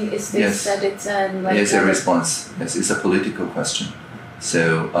important thing is this, that it's like... It's a response. Yes, it's a political question.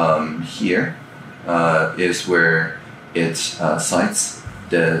 So here is where it cites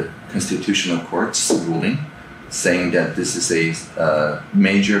the Constitutional Court's ruling, saying that this is a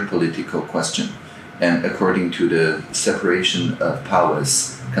major political question. And according to the separation of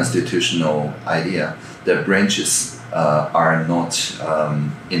powers constitutional idea, the branches are not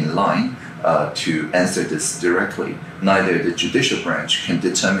in line to answer this directly. Neither the judicial branch can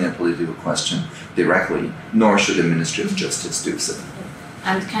determine a political question directly, nor should the Ministry of Justice do so.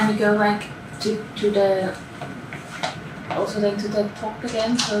 And can you go like to the... also then to the top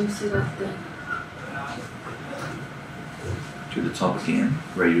again, so you see that the... To the top again,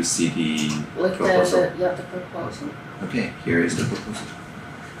 where you see the like proposal. the proposal. Okay, here is the proposal.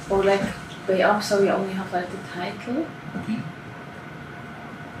 Or like way up, so we only have like the title. Okay.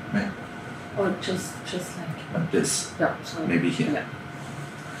 Right. Or just like this. Yeah. So maybe here.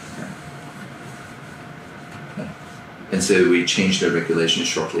 Yeah. Okay. And so we changed the regulation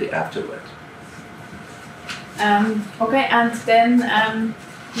shortly afterward. Okay, and then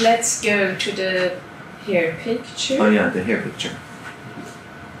let's go to the hair picture. Oh yeah, the hair picture.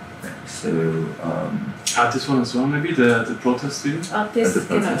 Okay, so this one as well, maybe the protest video. The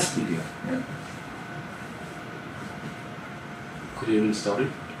protest video. Yeah. Could you even start it?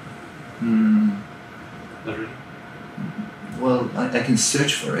 Not really. Well, I can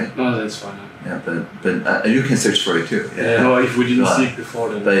search for it. No, that's fine. Yeah, but you can search for it too. Yeah. No, if we didn't see it before,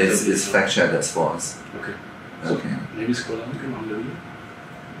 then. But it's fact checked as false. Okay. Okay. So maybe scroll down again on the video.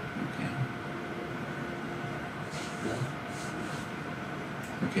 Okay.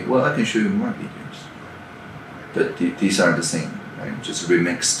 Okay. Well, I can show you more videos. But these are the same, right? Just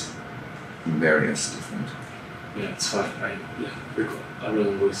remixed in various different. Yeah, it's fine. I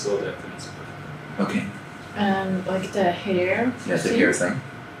remember we saw that. And it's perfect. Okay. Like the hair. Yeah, the hair thing.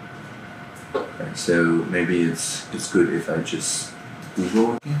 Okay, so maybe it's good if I just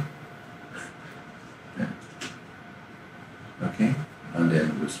Google again. Yeah. Okay, and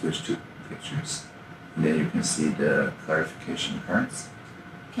then we'll switch to pictures. And then you can see the clarification cards.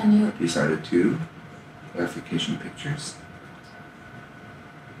 Can you? These are the two clarification pictures.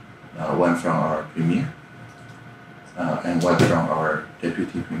 One from our premier, and one from our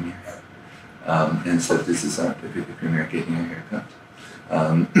deputy premier. And so this is our deputy premier getting a haircut.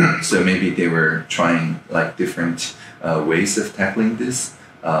 So maybe they were trying like different ways of tackling this,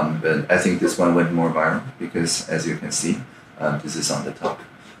 but I think this one went more viral because, as you can see, this is on the top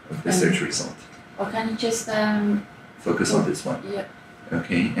of the search result. Or can you just focus on this one? Yeah.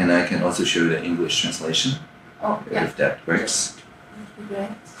 Okay, and I can also show the English translation. Oh, yeah. If that works. That'd be great.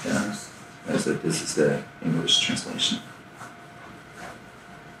 Yeah. So this is the English translation.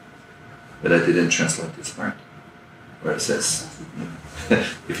 But I didn't translate this part. where it says,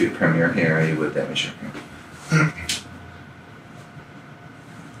 if you perm your hair, it will damage your hair.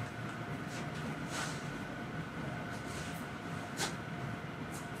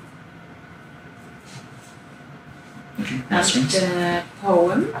 Okay, And the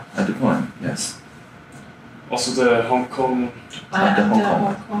poem. The poem, yes. Also the Hong Kong. The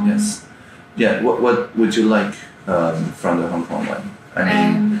Hong Kong, yes. Yeah, what would you like from the Hong Kong one? I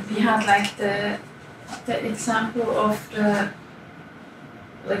mean, We had like the example of the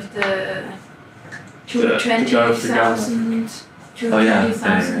 20,000 to oh yeah,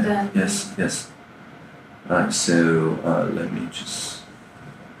 20,000 and yes. Right, so let me just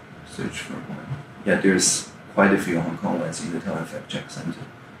search for one. Yeah, there's quite a few Hong Kong ones in the Taiwan Fact Check Center.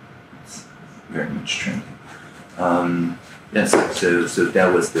 It's very much trending. Yes, so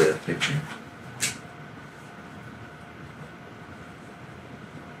that was the picture.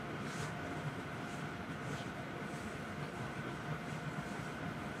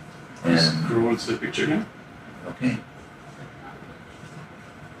 And Scroll to the picture again. okay.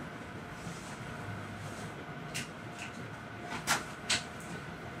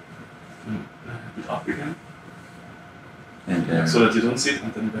 Up again. And So that you don't see it,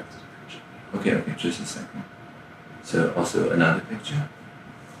 and then back to the picture. okay, just a second. So also another picture.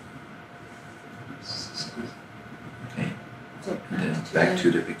 Okay, and then back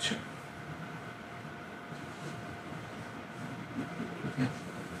to the picture.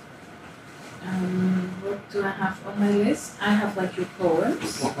 what do I have on my list? I have like your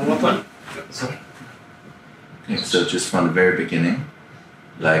poems. One more time. Sorry. Okay, so just from the very beginning,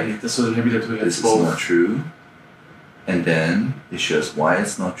 like So maybe that we have this is both. not true, and then it shows why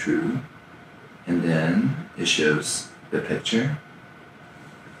it's not true, and then it shows the picture,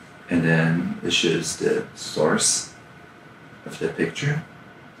 and then it shows the source of the picture,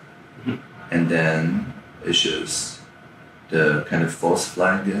 and then it shows the kind of false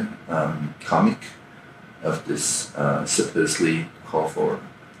flag comic of this supposedly call for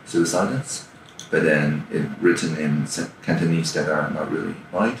suicides, but then it written in Cantonese that are not really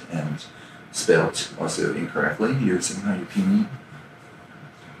right and spelled also incorrectly using how you pinyin.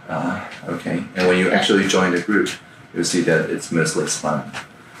 Okay, and when you actually join the group, you'll see that it's mostly spam.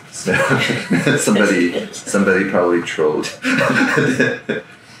 So somebody probably trolled.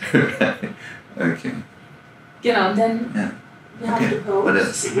 Right. Okay. Genau, then Yeah. we have Okay. the poems. What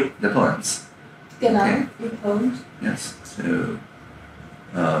else? The poems. Genau, Okay. the poems. Yes. So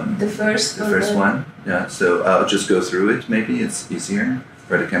The first the first one. Yeah. So I'll just go through it. Maybe it's easier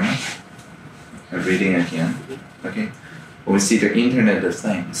for the camera. I'm reading again. Okay. When we see the Internet of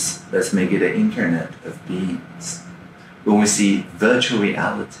Things, let's make it an Internet of Beings. When we see virtual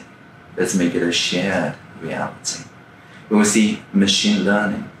reality, let's make it a shared reality. When we see machine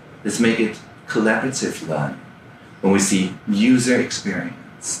learning, let's make it collaborative learning. When we see user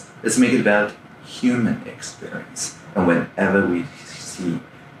experience, let's make it about human experience. And whenever we see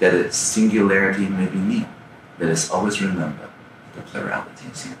that a singularity may be near, let us always remember the plurality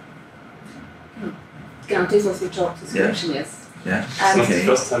is here. Genau, this was your job description, yes. Yeah? It's not the Okay.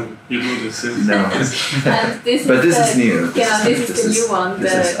 first time you do this. is it? No. And this But this the, is new. Yeah, this is the new one.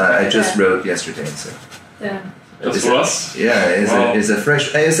 This is, I just wrote yesterday, so. Just for us? Yeah, Wow. it's a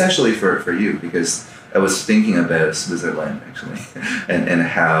fresh. It's actually for you because I was thinking about Switzerland actually, and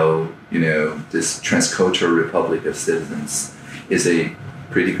how this transcultural republic of citizens is a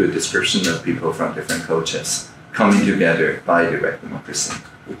pretty good description of people from different cultures coming together by direct democracy.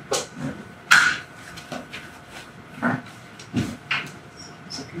 Yeah. Right.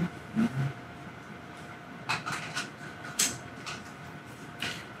 It's okay.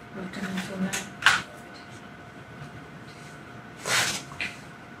 What can I do now?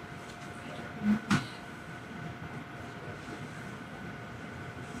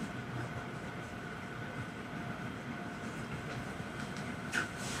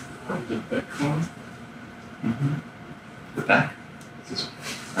 The back one. Mm-hmm. The back. This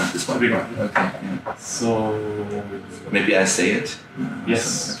one. This one. The big one. Okay. Yeah. So. Maybe I say it.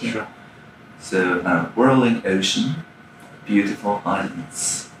 Yes, Okay. sure. So, whirling ocean, beautiful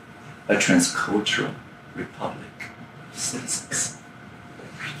islands, a transcultural republic of citizens.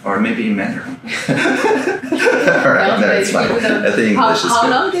 Or maybe in Mandarin. Alright, no, it's fine. I think English is How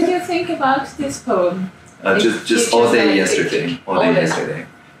good. long did you think about this poem? Just You all just day like yesterday. All all day day. yesterday.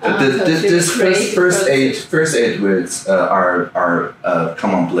 So This you create first eight words are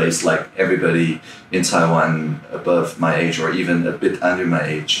commonplace. Like everybody in Taiwan above my age or even a bit under my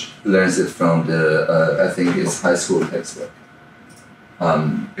age learns it from the I think it's high school textbook.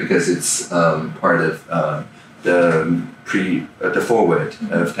 Because it's part of the foreword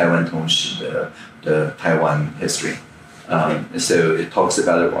of Taiwan Tongshi, the Taiwan history. So it talks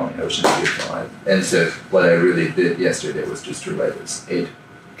about a rolling ocean, beautiful island. And so what I really did yesterday was just to write those 8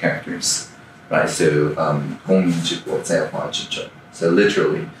 characters, right? So 公民之国在花之洲. So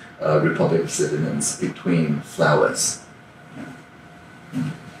literally, Republic of Citizens between flowers.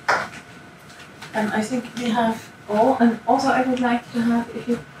 I think we have all, and also I would like to have, if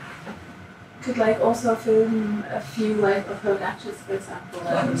you could like also film a few like of her lectures, for example.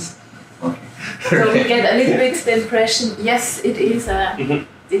 Okay. So we get a little bit the impression, yes, it is a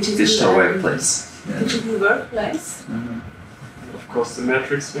Digital workplace. Yeah. Digital workplace. Of course, the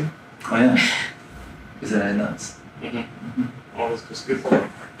Matrix thing. Oh yeah. Isn't that nuts? Oh, das ist good.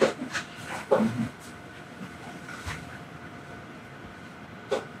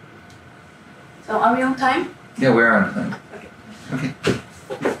 So are we on time? Yeah, we're on time. Okay. Okay.